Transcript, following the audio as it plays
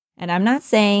And I'm not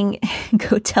saying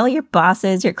go tell your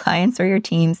bosses, your clients, or your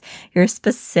teams your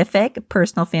specific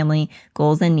personal family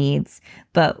goals and needs,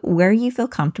 but where you feel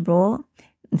comfortable,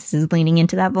 this is leaning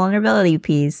into that vulnerability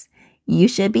piece, you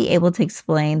should be able to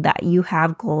explain that you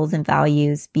have goals and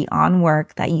values beyond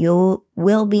work that you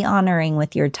will be honoring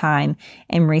with your time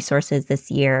and resources this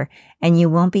year, and you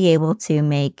won't be able to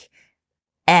make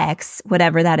X,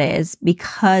 whatever that is,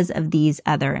 because of these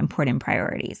other important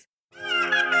priorities.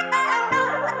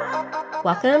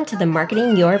 Welcome to the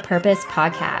Marketing Your Purpose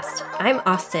podcast. I'm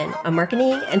Austin, a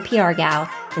marketing and PR gal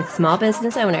and small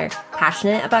business owner,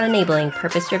 passionate about enabling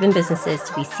purpose-driven businesses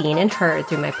to be seen and heard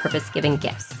through my purpose-given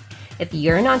gifts. If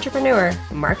you're an entrepreneur,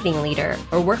 marketing leader,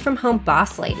 or work-from-home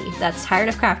boss lady that's tired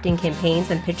of crafting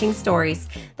campaigns and pitching stories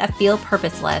that feel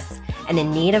purposeless and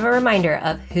in need of a reminder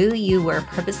of who you were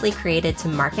purposely created to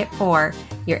market for,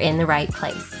 you're in the right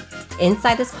place.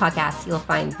 Inside this podcast, you'll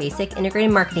find basic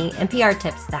integrated marketing and PR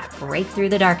tips that break through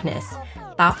the darkness,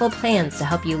 thoughtful plans to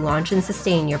help you launch and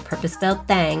sustain your purpose-filled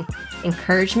thing,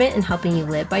 encouragement in helping you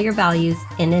live by your values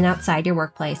in and outside your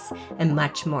workplace, and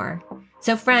much more.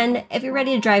 So friend, if you're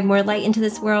ready to drive more light into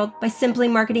this world by simply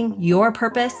marketing your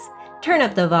purpose, turn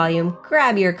up the volume,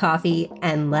 grab your coffee,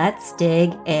 and let's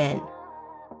dig in.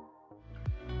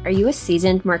 Are you a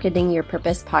seasoned Marketing Your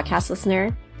Purpose podcast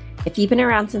listener? If you've been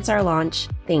around since our launch,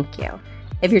 thank you.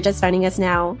 If you're just finding us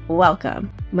now,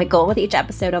 welcome. My goal with each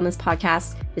episode on this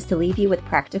podcast is to leave you with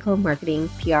practical marketing,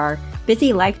 PR,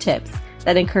 busy life tips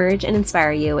that encourage and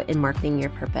inspire you in marketing your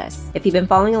purpose. If you've been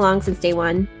following along since day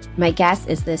one, my guess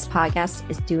is this podcast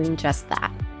is doing just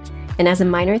that. And as a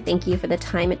minor thank you for the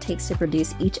time it takes to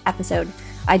produce each episode,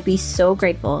 I'd be so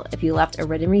grateful if you left a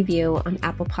written review on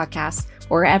Apple Podcasts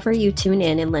or wherever you tune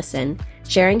in and listen,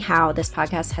 sharing how this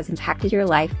podcast has impacted your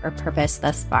life or purpose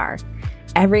thus far.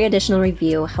 Every additional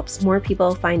review helps more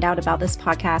people find out about this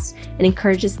podcast and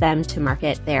encourages them to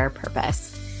market their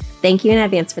purpose. Thank you in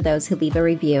advance for those who leave a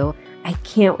review. I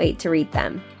can't wait to read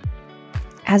them.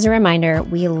 As a reminder,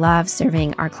 we love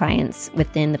serving our clients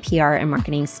within the PR and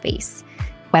marketing space.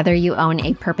 Whether you own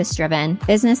a purpose-driven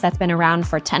business that's been around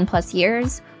for 10 plus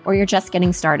years, or you're just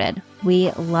getting started,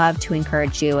 we love to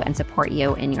encourage you and support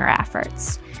you in your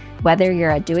efforts. Whether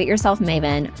you're a do-it-yourself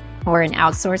maven or an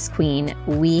outsourced queen,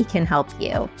 we can help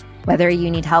you. Whether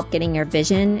you need help getting your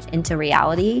vision into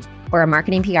reality or a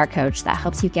marketing PR coach that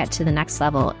helps you get to the next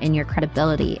level in your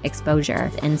credibility, exposure,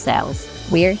 and sales,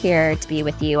 we're here to be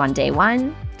with you on day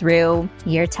 1 through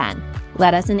year 10.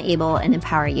 Let us enable and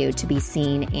empower you to be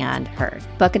seen and heard.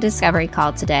 Book a discovery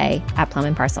call today at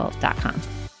plumandparcel.com.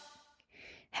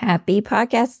 Happy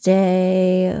podcast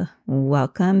day.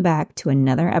 Welcome back to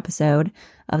another episode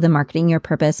of the Marketing Your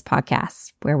Purpose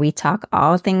podcast, where we talk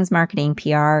all things marketing,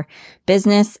 PR,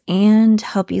 business, and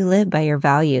help you live by your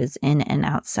values in and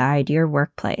outside your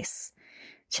workplace.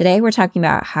 Today, we're talking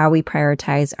about how we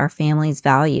prioritize our family's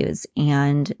values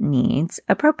and needs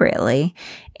appropriately.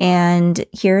 And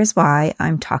here's why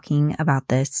I'm talking about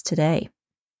this today.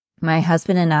 My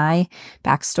husband and I,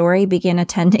 backstory, began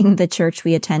attending the church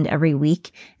we attend every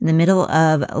week in the middle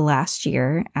of last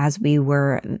year as we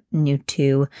were new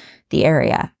to the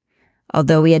area.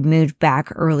 Although we had moved back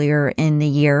earlier in the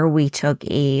year, we took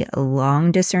a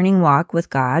long discerning walk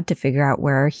with God to figure out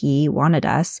where He wanted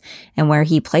us and where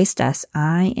He placed us.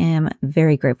 I am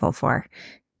very grateful for.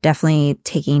 Definitely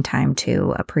taking time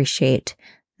to appreciate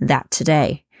that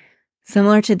today.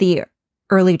 Similar to the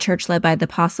early church led by the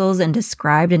apostles and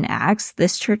described in Acts,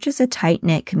 this church is a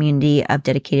tight-knit community of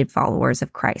dedicated followers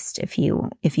of Christ. If you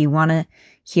want to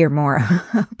hear more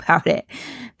about it,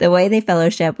 the way they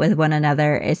fellowship with one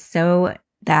another is so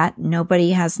that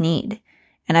nobody has need.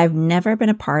 And I've never been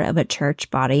a part of a church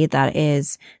body that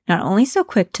is not only so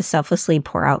quick to selflessly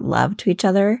pour out love to each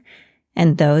other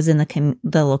and those in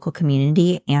the local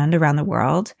community and around the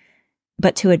world,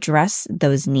 but to address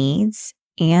those needs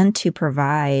and to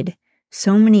provide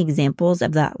so many examples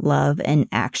of that love in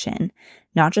action,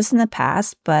 not just in the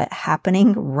past, but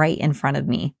happening right in front of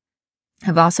me.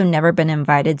 I've also never been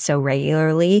invited so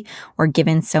regularly or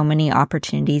given so many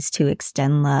opportunities to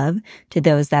extend love to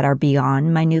those that are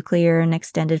beyond my nuclear and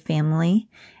extended family.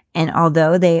 And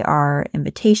although they are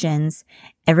invitations,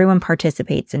 everyone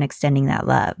participates in extending that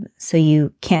love. So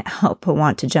you can't help but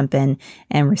want to jump in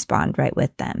and respond right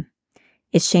with them.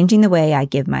 It's changing the way I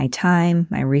give my time,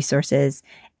 my resources,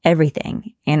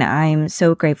 everything. And I'm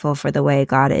so grateful for the way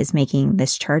God is making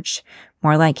this church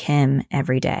more like Him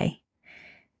every day.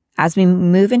 As we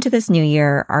move into this new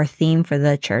year, our theme for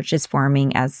the church is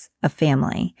forming as a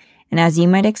family. And as you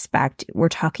might expect, we're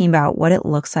talking about what it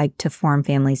looks like to form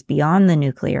families beyond the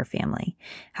nuclear family,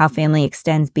 how family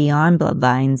extends beyond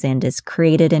bloodlines and is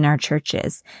created in our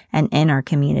churches and in our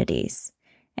communities,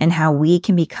 and how we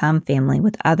can become family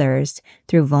with others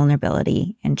through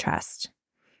vulnerability and trust.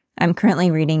 I'm currently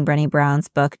reading Brené Brown's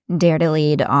book, Dare to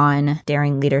Lead, on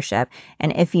daring leadership.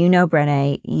 And if you know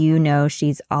Brené, you know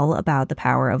she's all about the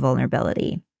power of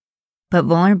vulnerability. But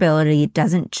vulnerability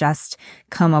doesn't just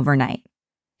come overnight.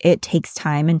 It takes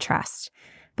time and trust.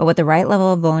 But with the right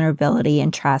level of vulnerability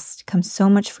and trust comes so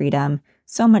much freedom,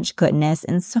 so much goodness,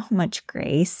 and so much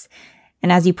grace.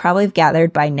 And as you probably have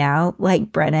gathered by now,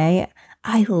 like Brené,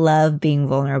 I love being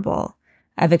vulnerable.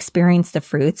 I've experienced the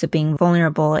fruits of being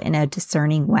vulnerable in a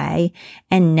discerning way,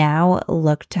 and now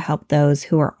look to help those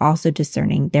who are also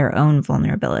discerning their own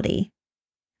vulnerability.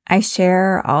 I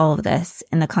share all of this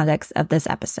in the context of this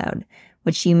episode,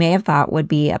 which you may have thought would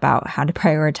be about how to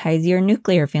prioritize your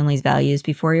nuclear family's values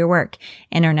before your work,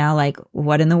 and are now like,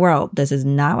 what in the world? This is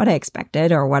not what I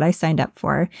expected or what I signed up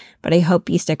for. But I hope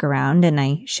you stick around, and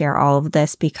I share all of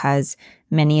this because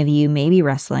many of you may be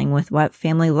wrestling with what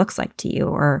family looks like to you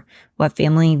or what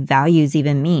family values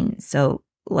even mean. So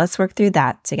let's work through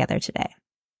that together today.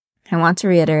 I want to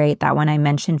reiterate that when I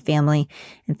mention family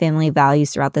and family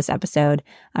values throughout this episode,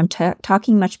 I'm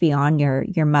talking much beyond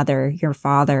your mother, your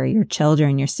father, your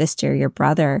children, your sister, your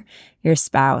brother, your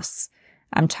spouse.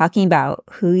 I'm talking about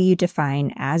who you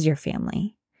define as your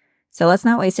family. So let's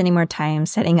not waste any more time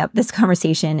setting up this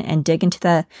conversation and dig into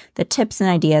the tips and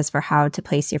ideas for how to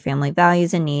place your family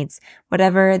values and needs,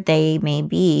 whatever they may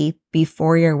be,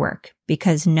 before your work.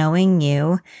 Because knowing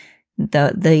you,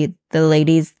 the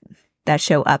ladies that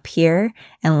show up here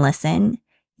and listen,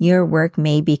 your work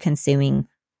may be consuming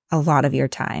a lot of your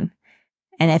time.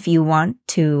 And if you want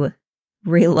to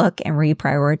relook and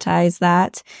reprioritize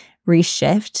that,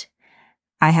 reshift,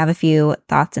 I have a few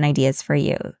thoughts and ideas for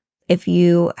you. If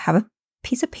you have a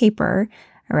piece of paper,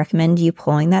 I recommend you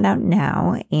pulling that out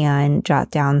now and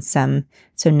jot down some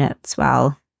notes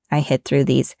while I hit through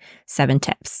these 7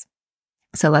 tips.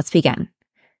 So let's begin.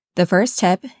 The first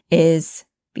tip is,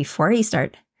 before you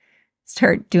start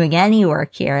doing any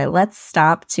work here, let's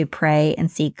stop to pray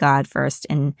and seek God first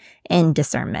in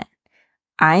discernment.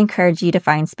 I encourage you to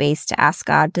find space to ask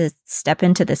God to step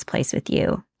into this place with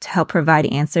you, to help provide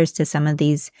answers to some of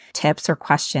these tips or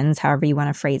questions, however you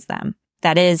want to phrase them.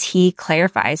 That is, He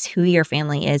clarifies who your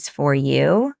family is for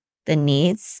you, the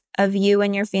needs of you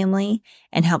and your family,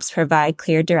 and helps provide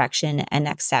clear direction and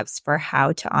next steps for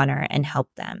how to honor and help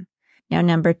them. Now,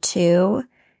 number 2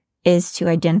 is to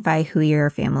identify who your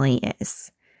family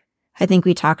is. I think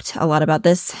we talked a lot about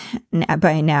this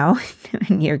by now.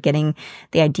 You're getting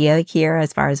the idea here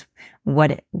as far as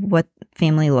what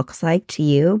family looks like to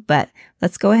you, but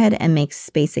let's go ahead and make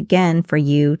space again for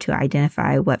you to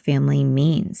identify what family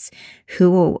means.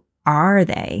 Who are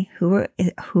they?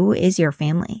 Who is your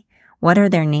family? What are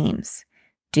their names?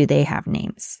 Do they have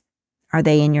names? Are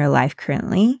they in your life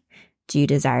currently? Do you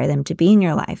desire them to be in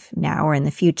your life now or in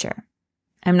the future?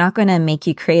 I'm not going to make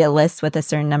you create a list with a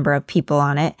certain number of people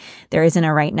on it. There isn't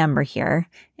a right number here.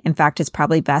 In fact, it's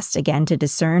probably best, again, to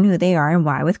discern who they are and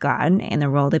why with God and the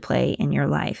role they play in your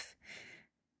life.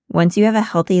 Once you have a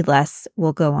healthy list,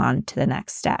 we'll go on to the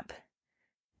next step.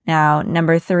 Now,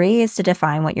 number 3 is to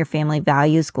define what your family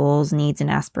values, goals, needs, and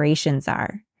aspirations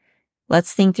are.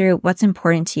 Let's think through what's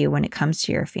important to you when it comes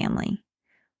to your family.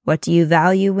 What do you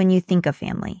value when you think of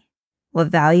family? What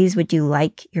values would you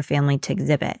like your family to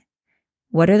exhibit?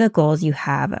 What are the goals you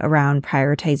have around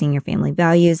prioritizing your family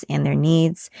values and their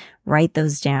needs? Write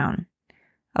those down.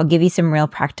 I'll give you some real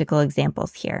practical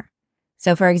examples here.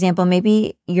 So for example,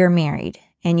 maybe you're married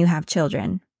and you have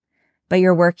children, but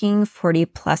you're working 40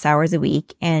 plus hours a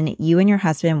week and you and your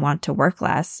husband want to work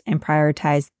less and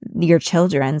prioritize your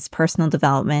children's personal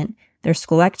development, their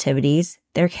school activities,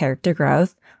 their character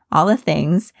growth, all the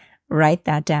things. Write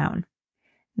that down.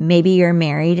 Maybe you're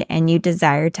married and you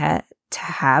desire to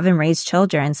have and raise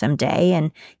children someday,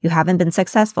 and you haven't been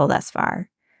successful thus far.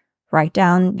 Write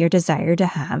down your desire to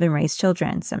have and raise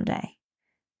children someday.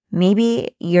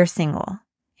 Maybe you're single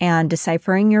and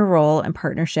deciphering your role and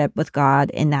partnership with God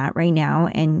in that right now,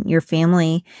 and your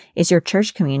family is your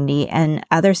church community and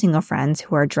other single friends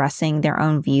who are addressing their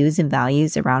own views and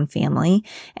values around family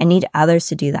and need others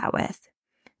to do that with.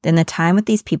 Then the time with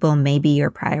these people may be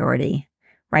your priority.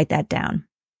 Write that down.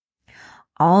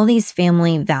 All these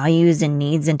family values and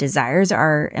needs and desires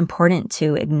are important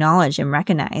to acknowledge and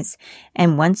recognize.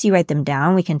 And once you write them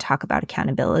down, we can talk about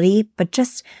accountability. But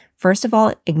just first of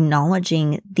all,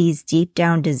 acknowledging these deep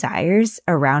down desires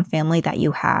around family that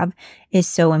you have is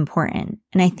so important.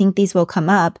 And I think these will come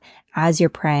up as you're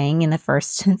praying in the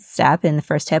first step, in the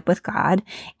first tip with God,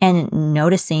 and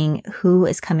noticing who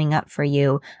is coming up for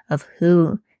you, of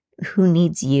who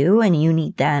needs you and you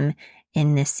need them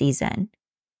in this season.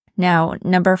 Now,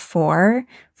 number 4,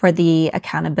 for the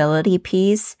accountability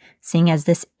piece, seeing as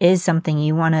this is something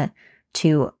you want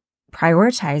to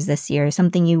prioritize this year,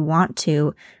 something you want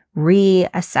to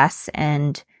reassess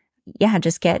and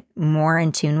just get more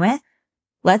in tune with.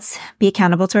 Let's be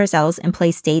accountable to ourselves and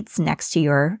place dates next to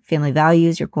your family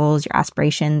values, your goals, your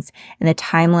aspirations, and the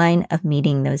timeline of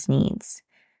meeting those needs.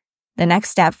 The next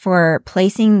step for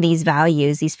placing these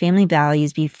values, these family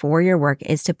values before your work,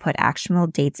 is to put actionable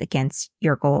dates against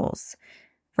your goals.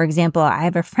 For example, I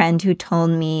have a friend who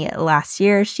told me last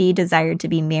year she desired to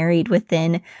be married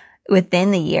within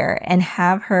the year and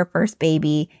have her first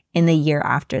baby in the year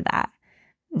after that.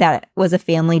 That was a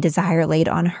family desire laid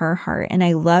on her heart. And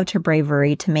I loved her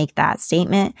bravery to make that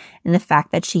statement and the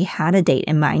fact that she had a date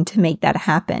in mind to make that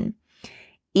happen.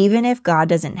 Even if God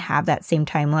doesn't have that same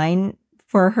timeline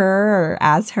for her or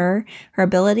as her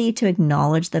ability to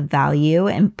acknowledge the value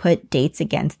and put dates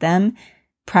against them,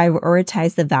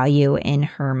 prioritize the value in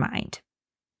her mind.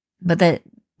 But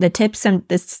this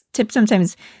tip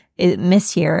sometimes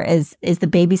miss here is the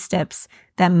baby steps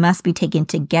that must be taken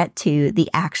to get to the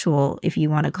actual, if you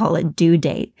want to call it, due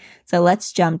date. So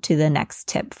let's jump to the next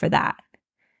tip for that.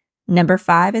 Number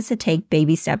 5 is to take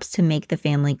baby steps to make the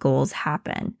family goals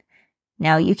happen.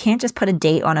 Now, you can't just put a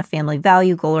date on a family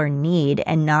value, goal, or need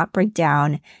and not break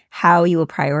down how you will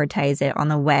prioritize it on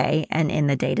the way and in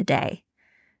the day-to-day.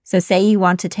 So say you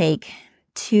want to take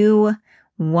 2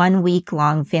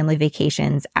 1-week-long family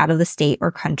vacations out of the state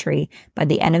or country by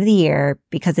the end of the year,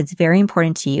 because it's very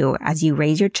important to you as you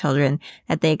raise your children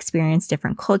that they experience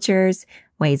different cultures,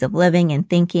 ways of living and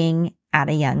thinking at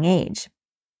a young age.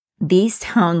 These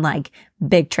sound like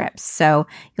big trips, so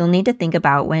you'll need to think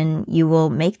about when you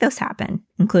will make those happen,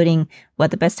 including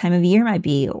what the best time of year might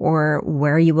be or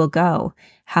where you will go,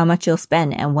 how much you'll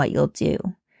spend, and what you'll do.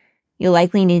 You'll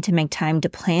likely need to make time to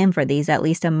plan for these at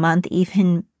least a month,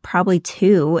 even probably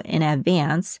 2 in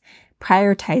advance,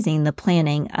 prioritizing the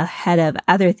planning ahead of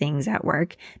other things at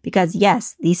work, because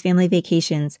yes, these family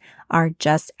vacations are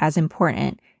just as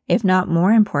important, if not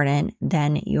more important,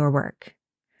 than your work.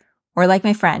 Or like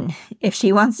my friend, if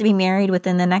she wants to be married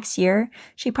within the next year,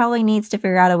 she probably needs to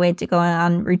figure out a way to go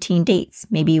on routine dates,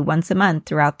 maybe once a month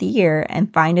throughout the year,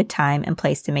 and find a time and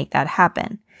place to make that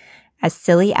happen. As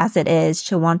silly as it is,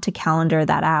 she'll want to calendar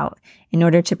that out in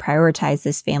order to prioritize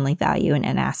this family value and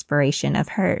an aspiration of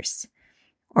hers.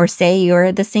 Or say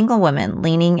you're the single woman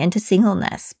leaning into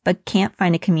singleness, but can't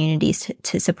find a community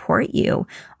to support you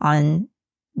on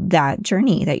that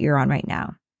journey that you're on right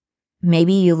now.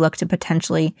 Maybe you look to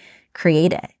potentially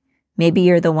create it. Maybe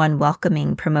you're the one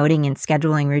welcoming, promoting, and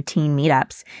scheduling routine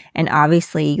meetups, and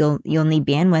obviously you'll need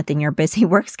bandwidth in your busy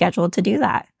work schedule to do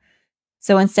that.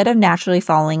 So instead of naturally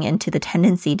falling into the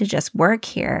tendency to just work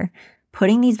here,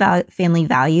 putting these family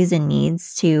values and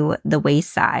needs to the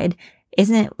wayside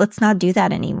let's not do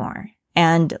that anymore.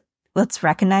 And let's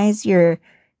recognize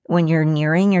when you're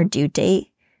nearing your due date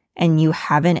and you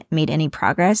haven't made any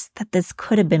progress, that this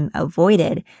could have been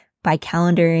avoided by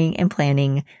calendaring and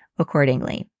planning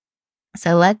accordingly.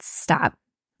 So let's stop.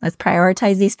 Let's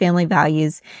prioritize these family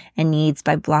values and needs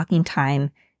by blocking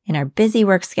time in our busy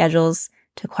work schedules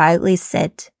to quietly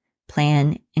sit,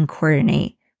 plan, and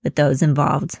coordinate with those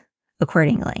involved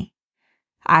accordingly.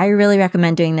 I really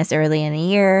recommend doing this early in the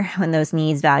year when those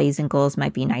needs, values, and goals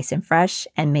might be nice and fresh.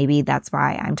 And maybe that's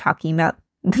why I'm talking about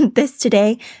this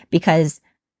today, because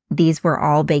these were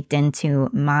all baked into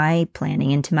my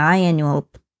planning, into my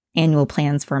annual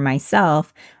plans for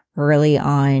myself early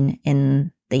on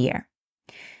in the year.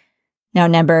 Now,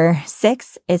 number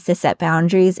 6 is to set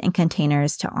boundaries and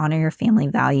containers to honor your family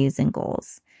values and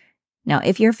goals. Now,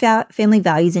 if your family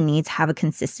values and needs have a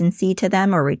consistency to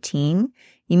them or routine,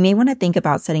 you may want to think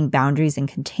about setting boundaries and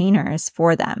containers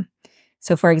for them.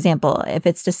 So, for example, if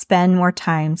it's to spend more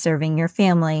time serving your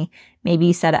family, maybe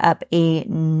you set up a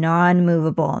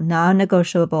non-movable,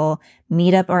 non-negotiable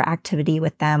meetup or activity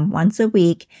with them once a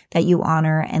week that you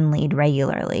honor and lead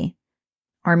regularly.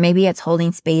 Or maybe it's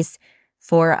holding space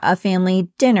for a family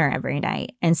dinner every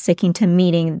night and sticking to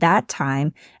meeting that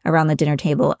time around the dinner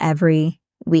table every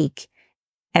week,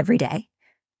 every day.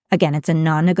 Again, it's a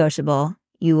non-negotiable.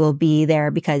 You will be there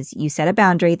because you set a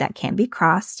boundary that can't be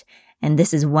crossed. And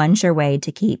this is one sure way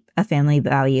to keep a family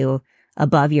value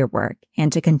above your work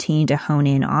and to continue to hone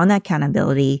in on that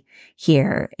accountability.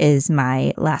 Here is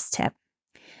my last tip.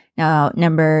 Now, tip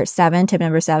number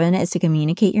seven is to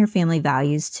communicate your family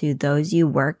values to those you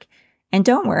work and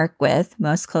don't work with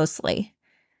most closely.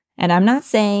 And I'm not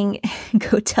saying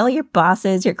go tell your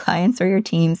bosses, your clients, or your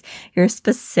teams your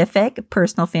specific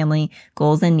personal family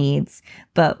goals and needs,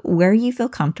 but where you feel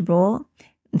comfortable,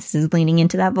 this is leaning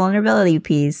into that vulnerability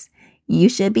piece, you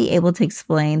should be able to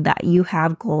explain that you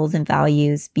have goals and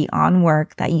values beyond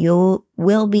work that you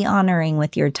will be honoring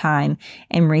with your time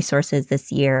and resources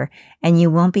this year. And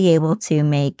you won't be able to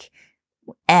make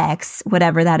X,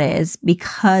 whatever that is,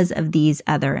 because of these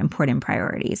other important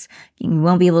priorities. You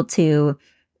won't be able to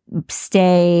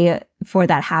stay for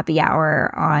that happy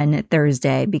hour on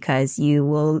Thursday because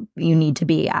you need to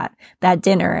be at that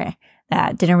dinner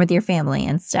with your family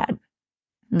instead.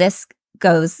 This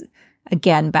goes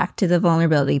again back to the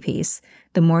vulnerability piece.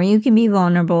 The more you can be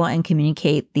vulnerable and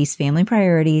communicate these family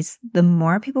priorities, the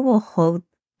more people will hold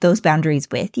those boundaries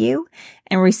with you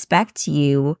and respect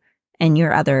you and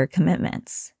your other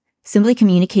commitments. Simply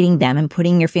communicating them and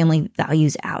putting your family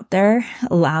values out there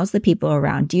allows the people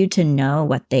around you to know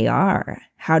what they are,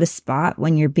 how to spot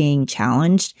when you're being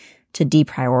challenged, to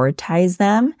deprioritize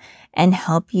them, and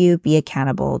help you be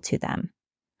accountable to them.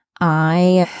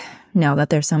 I know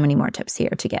that there's so many more tips here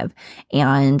to give,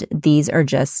 and these are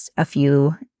just a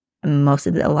few. A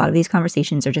lot of these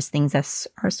conversations are just things that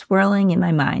are swirling in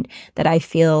my mind that I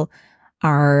feel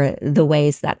are the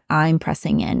ways that I'm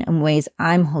pressing in and ways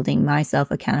I'm holding myself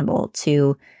accountable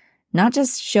to not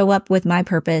just show up with my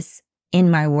purpose in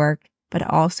my work, but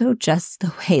also just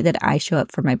the way that I show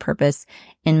up for my purpose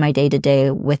in my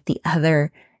day-to-day with the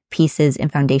other pieces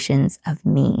and foundations of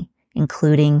me,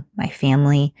 including my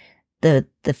family, the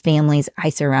families I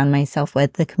surround myself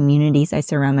with, the communities I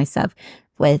surround myself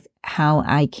with, how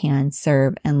I can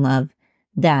serve and love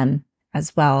them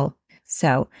as well.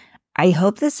 So I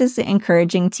hope this is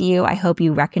encouraging to you. I hope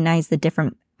you recognize the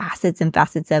different assets and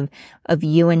facets of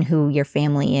you and who your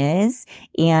family is.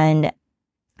 And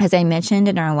as I mentioned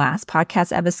in our last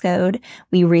podcast episode,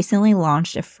 we recently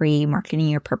launched a free Marketing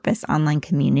Your Purpose online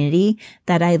community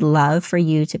that I'd love for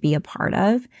you to be a part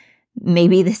of.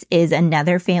 Maybe this is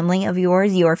another family of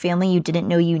yours, your family you didn't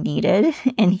know you needed,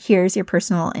 and here's your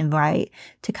personal invite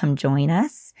to come join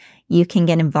us. You can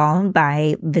get involved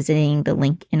by visiting the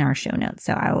link in our show notes,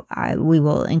 so we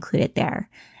will include it there.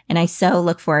 And I so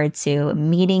look forward to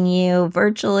meeting you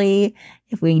virtually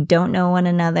if we don't know one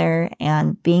another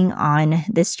and being on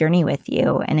this journey with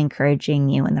you and encouraging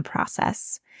you in the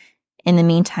process. In the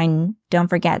meantime, don't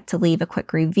forget to leave a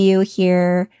quick review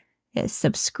here,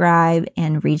 subscribe,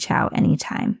 and reach out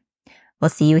anytime. We'll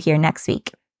see you here next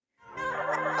week.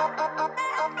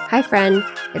 Hi, friend.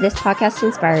 If this podcast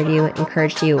inspired you,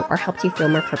 encouraged you, or helped you feel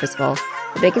more purposeful,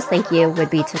 the biggest thank you would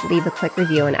be to leave a quick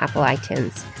review on Apple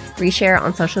iTunes, reshare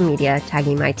on social media,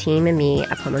 tagging my team and me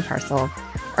at Plum and Parcel,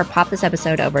 or pop this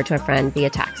episode over to a friend via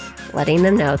text, letting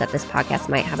them know that this podcast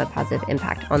might have a positive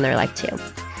impact on their life too.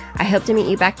 I hope to meet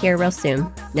you back here real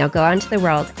soon. Now go out into the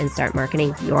world and start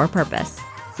marketing your purpose.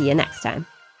 See you next time.